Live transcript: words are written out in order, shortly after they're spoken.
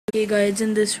Hey guys,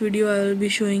 in this video I will be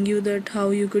showing you that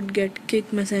how you could get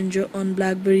Kick Messenger on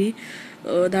BlackBerry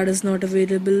that is not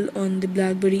available on the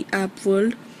BlackBerry app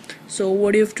world. So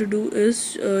what you have to do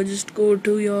is just go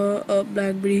to your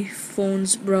BlackBerry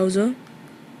phone's browser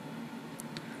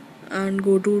and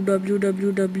go to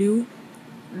www.kick.com.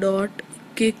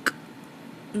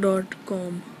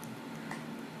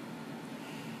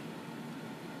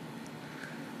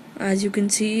 As you can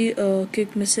see,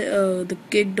 the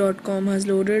kick.com has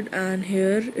loaded, and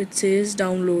here it says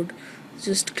download.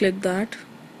 Just click that.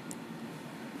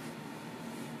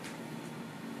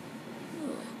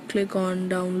 Click on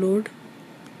download,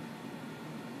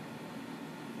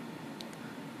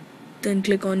 then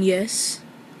click on yes.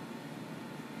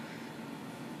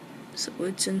 So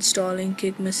it's installing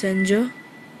Kick Messenger.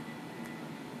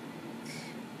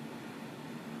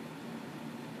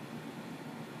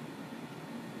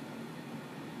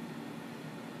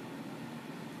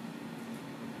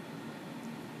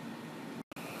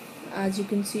 As you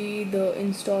can see, the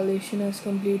installation has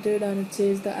completed and it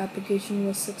says the application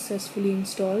was successfully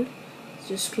installed.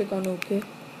 Just click on OK.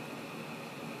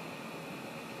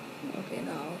 Okay,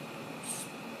 now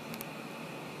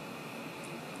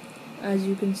as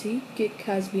you can see, Kick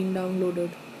has been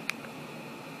downloaded.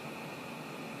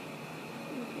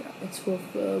 Yeah, it's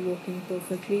working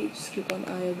perfectly. Just click on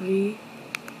I agree.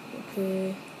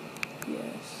 Okay,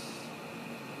 yes.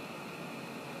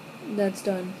 That's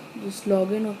done. Just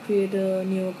log in or create a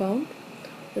new account.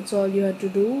 That's all you had to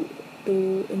do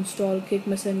to install Kick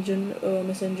Messenger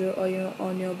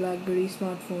on your BlackBerry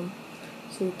smartphone.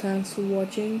 So thanks for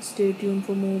watching. Stay tuned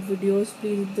for more videos.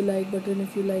 Please hit the like button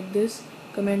if you like this.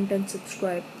 Comment and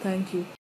subscribe. Thank you.